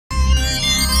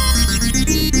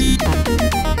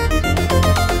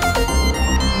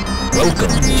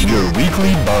Welcome to your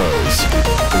weekly buzz,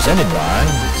 presented by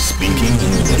Speaking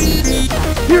Human.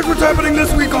 Here's what's happening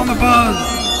this week on the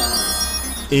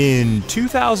Buzz. In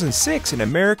 2006, an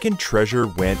American treasure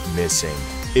went missing.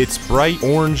 Its bright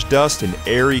orange dust and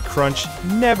airy crunch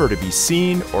never to be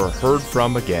seen or heard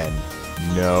from again.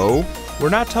 No, we're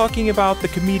not talking about the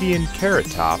comedian Carrot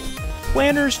Top.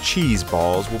 Planters cheese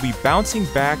balls will be bouncing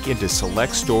back into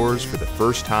select stores for the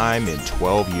first time in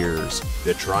 12 years.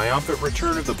 The triumphant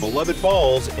return of the beloved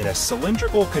balls in a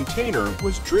cylindrical container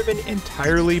was driven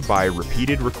entirely by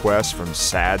repeated requests from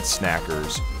sad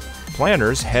snackers.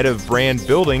 Planters head of brand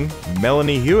building,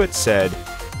 Melanie Hewitt, said,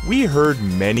 "We heard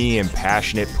many and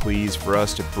passionate pleas for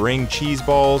us to bring cheese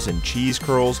balls and cheese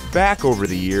curls back over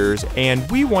the years, and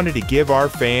we wanted to give our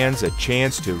fans a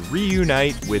chance to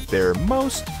reunite with their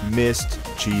most missed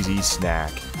cheesy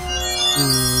snack."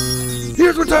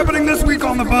 Here's what's happening this week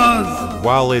on the Buzz.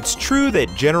 While it's true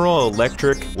that General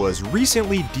Electric was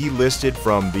recently delisted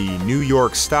from the New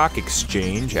York Stock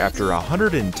Exchange after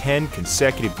 110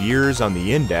 consecutive years on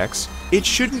the index, it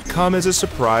shouldn't come as a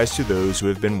surprise to those who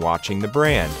have been watching the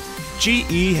brand.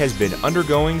 GE has been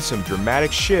undergoing some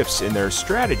dramatic shifts in their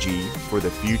strategy for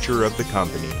the future of the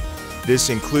company. This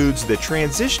includes the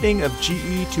transitioning of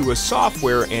GE to a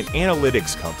software and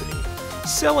analytics company,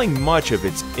 selling much of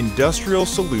its industrial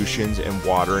solutions and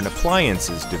water and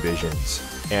appliances divisions.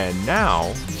 And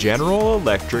now, General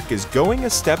Electric is going a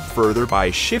step further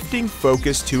by shifting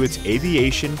focus to its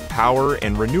aviation, power,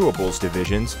 and renewables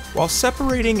divisions while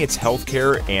separating its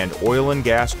healthcare and oil and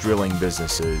gas drilling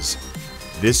businesses.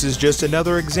 This is just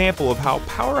another example of how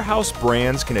powerhouse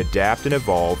brands can adapt and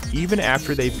evolve even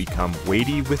after they've become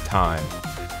weighty with time.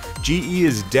 GE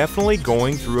is definitely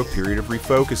going through a period of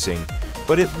refocusing,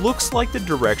 but it looks like the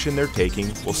direction they're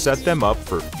taking will set them up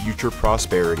for future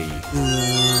prosperity.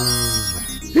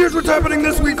 Here's what's happening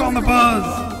this week on the Buzz.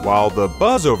 While the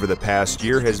buzz over the past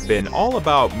year has been all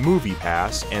about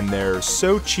MoviePass and they're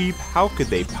so cheap, how could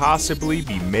they possibly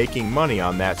be making money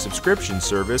on that subscription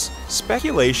service,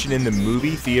 speculation in the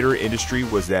movie theater industry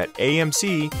was that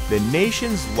AMC, the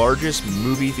nation's largest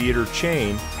movie theater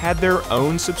chain, had their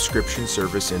own subscription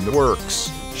service in the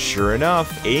works. Sure enough,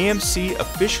 AMC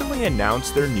officially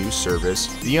announced their new service,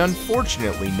 the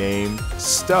unfortunately named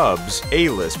Stubs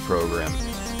A-List program.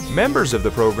 Members of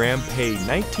the program pay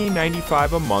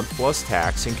 $19.95 a month plus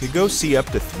tax and could go see up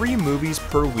to 3 movies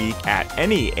per week at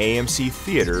any AMC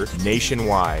theater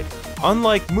nationwide.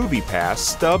 Unlike MoviePass,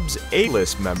 Stubs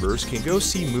A-List members can go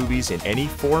see movies in any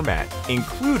format,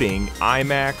 including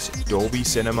IMAX, Dolby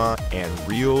Cinema, and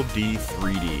Real D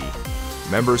 3D.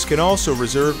 Members can also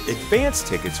reserve advance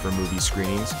tickets for movie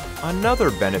screenings,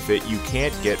 another benefit you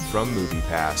can't get from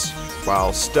MoviePass.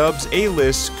 While Stubs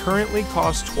A-List currently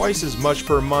costs twice as much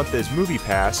per month as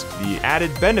MoviePass, the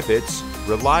added benefits,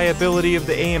 reliability of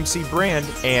the AMC brand,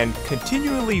 and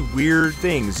continually weird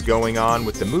things going on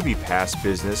with the MoviePass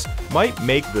business might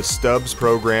make the Stubs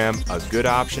program a good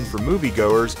option for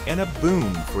moviegoers and a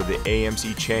boon for the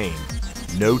AMC chain.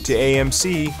 Note to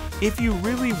AMC, if you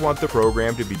really want the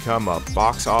program to become a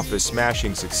box office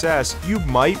smashing success, you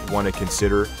might want to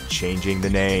consider changing the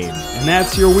name. And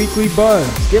that's your weekly buzz.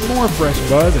 Get more fresh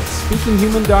buzz at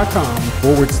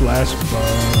speakinghuman.com/buzz.